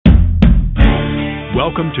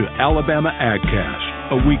Welcome to Alabama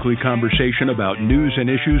AgCast, a weekly conversation about news and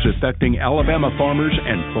issues affecting Alabama farmers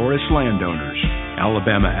and forest landowners.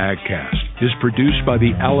 Alabama AgCast is produced by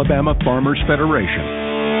the Alabama Farmers Federation.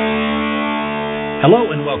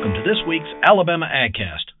 Hello and welcome to this week's Alabama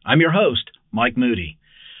AgCast. I'm your host, Mike Moody.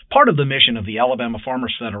 Part of the mission of the Alabama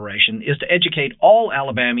Farmers Federation is to educate all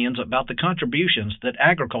Alabamians about the contributions that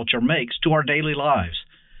agriculture makes to our daily lives.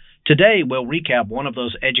 Today, we'll recap one of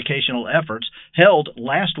those educational efforts held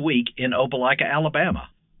last week in Opelika, Alabama.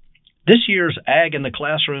 This year's Ag in the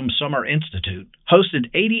Classroom Summer Institute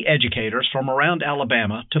hosted 80 educators from around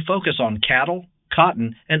Alabama to focus on cattle,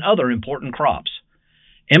 cotton, and other important crops.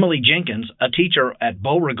 Emily Jenkins, a teacher at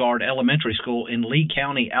Beauregard Elementary School in Lee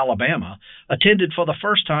County, Alabama, attended for the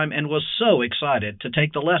first time and was so excited to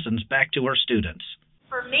take the lessons back to her students.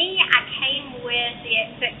 For me, I came with the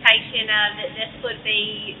expectation of that this would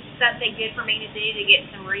be something good for me to do to get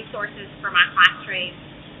some resources for my classroom.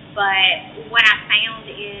 But what I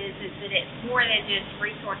found is that it's more than just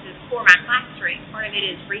resources for my classroom. Part of it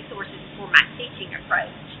is resources for my teaching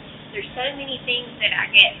approach. There's so many things that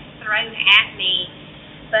I get thrown at me,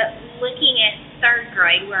 but looking at third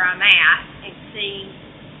grade where I'm at and seeing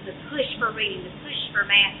the push for reading, the push for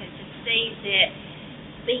math, and to see that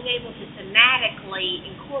being able to thematically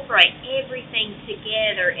incorporate everything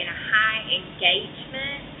together in a high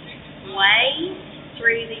engagement way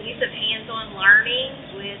through the use of hands-on learning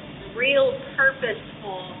with real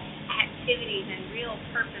purposeful activities and real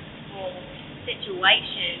purposeful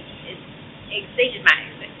situations has exceeded my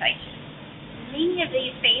expectations. Many of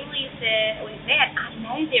these families that we've met, I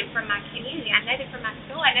know them from my community, I know them from my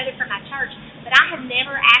school, I know them from my church, but I have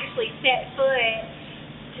never actually set foot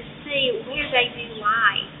to see where they do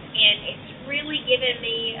life, and it's really given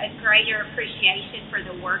me a greater appreciation for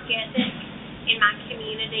the work ethic in my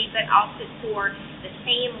community, but also for the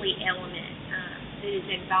family element that is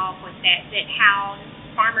involved with that how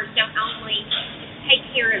farmers don't only take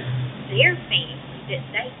care of their family, that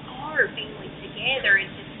they are family together, and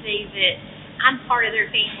to see that I'm part of their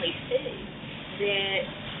family too, that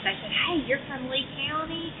they said, hey, you're from Lee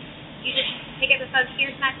County? You just pick up the phone,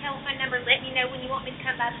 here's my telephone number, let me know when you want me to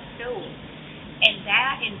come by the school. And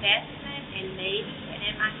that investment in me and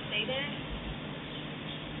in my students,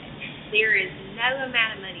 there is no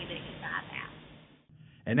amount of money that can buy that.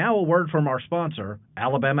 And now a word from our sponsor,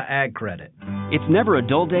 Alabama Ag Credit. It's never a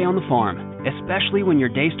dull day on the farm, especially when your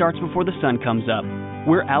day starts before the sun comes up.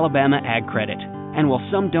 We're Alabama Ag Credit, and while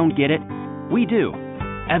some don't get it, we do.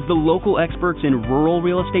 As the local experts in rural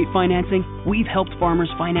real estate financing, we've helped farmers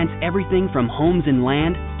finance everything from homes and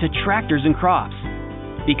land to tractors and crops.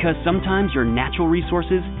 Because sometimes your natural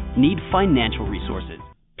resources need financial resources.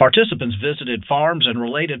 Participants visited farms and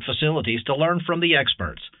related facilities to learn from the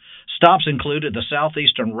experts. Stops included the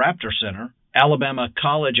Southeastern Raptor Center, Alabama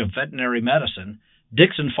College of Veterinary Medicine,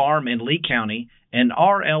 Dixon Farm in Lee County, and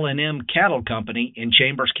RL&M Cattle Company in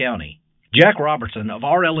Chambers County. Jack Robertson of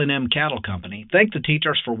RL&M Cattle Company thanked the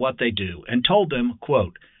teachers for what they do and told them,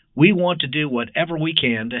 quote, "We want to do whatever we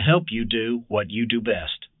can to help you do what you do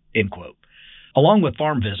best," end quote. Along with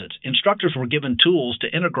farm visits, instructors were given tools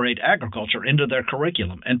to integrate agriculture into their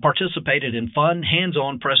curriculum and participated in fun,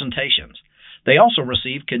 hands-on presentations. They also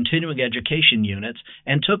received continuing education units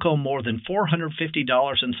and took home more than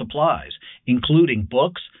 $450 in supplies, including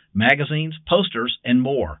books, magazines, posters, and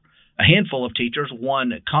more. A handful of teachers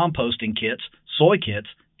won composting kits, soy kits,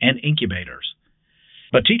 and incubators.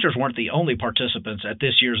 But teachers weren't the only participants at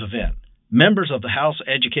this year's event. Members of the House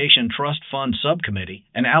Education Trust Fund Subcommittee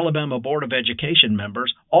and Alabama Board of Education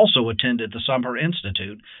members also attended the Summer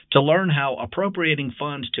Institute to learn how appropriating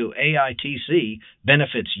funds to AITC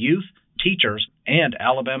benefits youth, teachers, and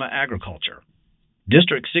Alabama agriculture.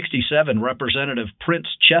 District 67 Representative Prince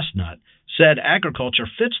Chestnut said agriculture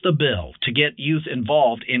fits the bill to get youth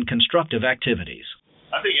involved in constructive activities.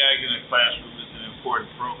 I think Ag in the Classroom is an important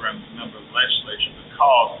program as a member of the legislature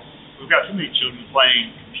because we've got too many children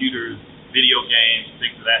playing computers, video games,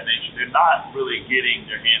 things of that nature. They're not really getting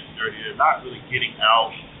their hands dirty. They're not really getting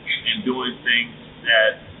out and doing things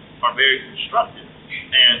that are very constructive.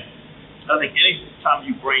 And I think any time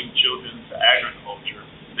you bring children to agriculture,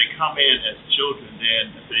 they come in as children,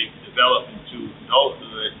 then as they develop into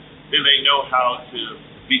adulthood, then they know how to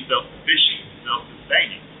be self-sufficient,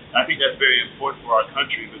 self-sustaining. And I think that's very important for our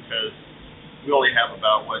country because we only have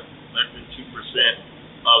about, less than 2%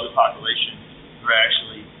 of the population who are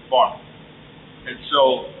actually farmers. And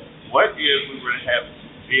so what if we were to have a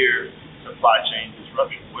severe supply chain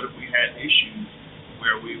disruption? What if we had issues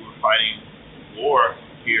where we were fighting war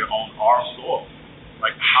here on our soil?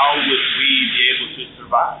 Like, how would we be able to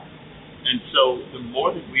survive? And so the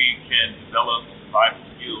more that we can develop survival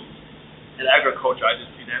skills. In agriculture, I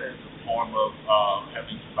just see that as a form of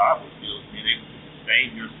having survival skills, being able to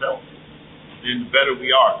sustain yourself. Then the better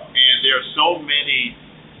we are. And there are so many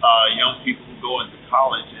young people who go into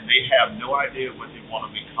college and they have no idea what they want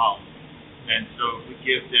to become. And so if we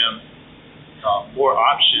give them more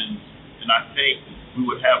options, then I think we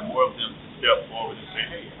would have more of them to step forward and say,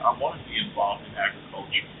 hey, I want to be involved in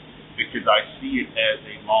agriculture because I see it as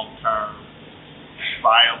a long-term,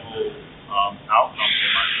 viable outcome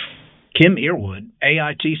for myself. Kim Earwood,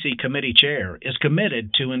 AITC Committee Chair, is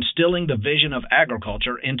committed to instilling the vision of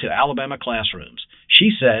agriculture into Alabama classrooms.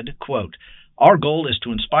 She said, quote, "Our goal is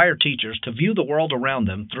to inspire teachers to view the world around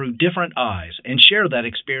them through different eyes and share that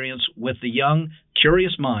experience with the young,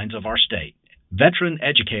 curious minds of our state." Veteran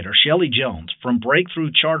educator Shelley Jones from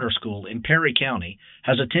Breakthrough Charter School in Perry County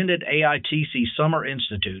has attended AITC Summer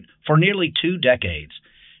Institute for nearly 2 decades.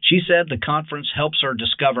 She said the conference helps her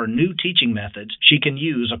discover new teaching methods she can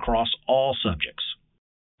use across all subjects.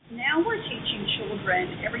 Now we're teaching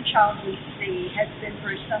children. Every child we see has been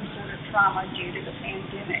through some sort of trauma due to the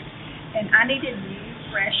pandemic. And I needed new,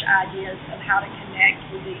 fresh ideas of how to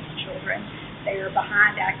connect with these children. They are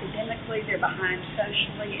behind academically, they're behind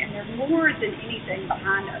socially, and they're more than anything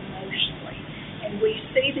behind emotionally. And we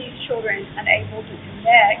see these children unable to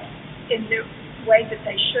connect in the way that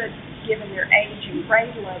they should, given their age and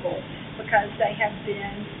grade level, because they have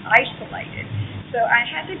been isolated. So I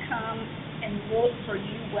had to come and look for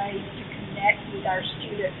new ways to connect with our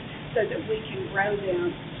students so that we can grow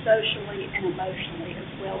them socially and emotionally as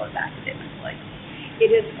well as academically. It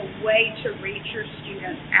is a way to reach your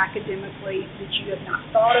students academically that you have not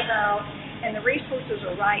thought about, and the resources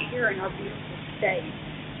are right here in our beautiful state.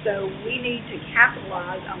 So we need to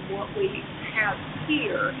capitalize on what we have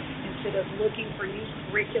here instead of looking for new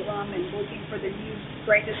curriculum and looking for the new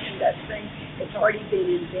greatest and best thing that's already been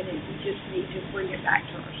invented. We just need to bring it back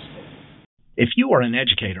to our schools. If you are an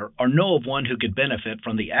educator or know of one who could benefit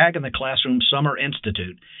from the Ag in the Classroom Summer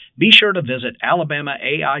Institute, be sure to visit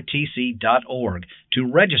alabamaAITC.org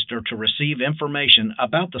to register to receive information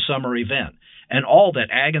about the summer event and all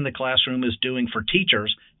that Ag in the Classroom is doing for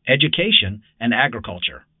teachers, education, and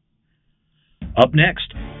agriculture. Up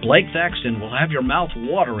next, Blake Thaxton will have your mouth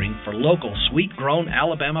watering for local sweet-grown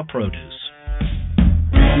Alabama produce.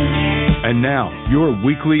 And now, your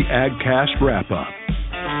weekly AgCast wrap-up.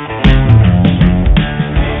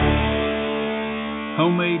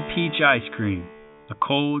 Homemade peach ice cream, a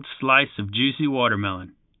cold slice of juicy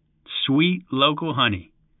watermelon, sweet local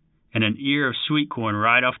honey, and an ear of sweet corn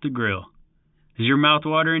right off the grill. Is your mouth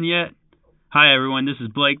watering yet? Hi everyone, this is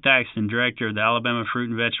Blake Thaxton, Director of the Alabama Fruit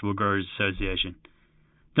and Vegetable Growers Association.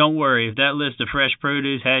 Don't worry, if that list of fresh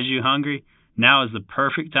produce has you hungry, now is the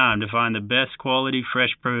perfect time to find the best quality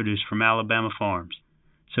fresh produce from Alabama farms.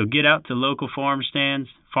 So get out to local farm stands,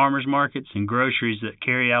 farmers markets, and groceries that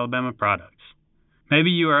carry Alabama products.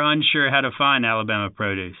 Maybe you are unsure how to find Alabama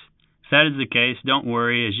produce. If that is the case, don't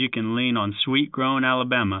worry, as you can lean on Sweet Grown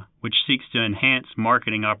Alabama, which seeks to enhance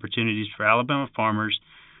marketing opportunities for Alabama farmers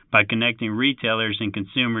by connecting retailers and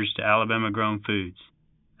consumers to Alabama-grown foods.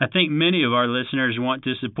 I think many of our listeners want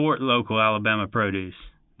to support local Alabama produce.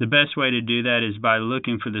 The best way to do that is by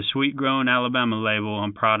looking for the Sweet Grown Alabama label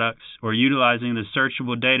on products or utilizing the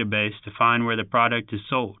searchable database to find where the product is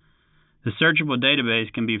sold. The searchable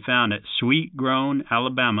database can be found at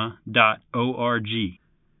sweetgrownalabama.org.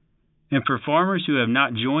 And for farmers who have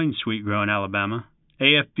not joined Sweet Grown Alabama,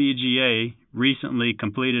 AFPGA recently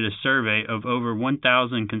completed a survey of over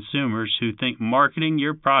 1,000 consumers who think marketing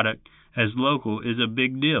your product as local is a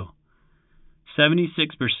big deal.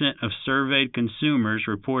 76% of surveyed consumers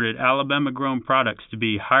reported Alabama-grown products to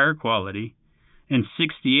be higher quality, and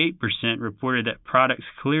 68% reported that products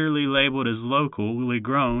clearly labeled as locally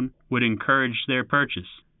grown would encourage their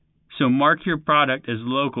purchase. So mark your product as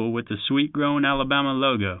local with the Sweet Grown Alabama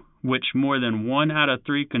logo, which more than 1 out of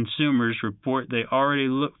 3 consumers report they already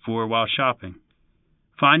look for while shopping.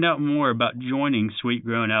 Find out more about joining Sweet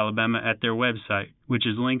Grown Alabama at their website, which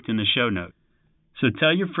is linked in the show notes. So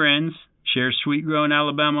tell your friends, share Sweet Grown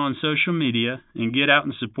Alabama on social media, and get out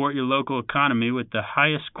and support your local economy with the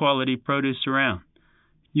highest quality produce around.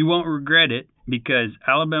 You won't regret it because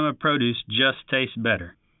Alabama produce just tastes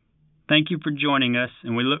better. Thank you for joining us,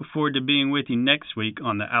 and we look forward to being with you next week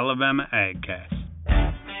on the Alabama AgCast.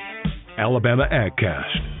 Alabama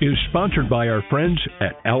AgCast is sponsored by our friends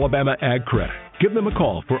at Alabama Ag Credit. Give them a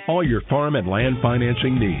call for all your farm and land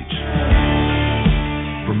financing needs.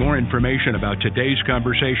 For more information about today's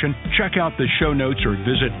conversation, check out the show notes or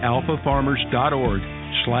visit alphafarmers.org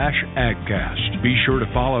facebook.com/agcast. Be sure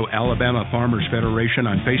to follow Alabama Farmers Federation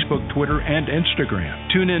on Facebook, Twitter, and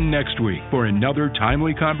Instagram. Tune in next week for another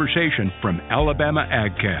timely conversation from Alabama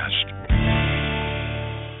AgCast.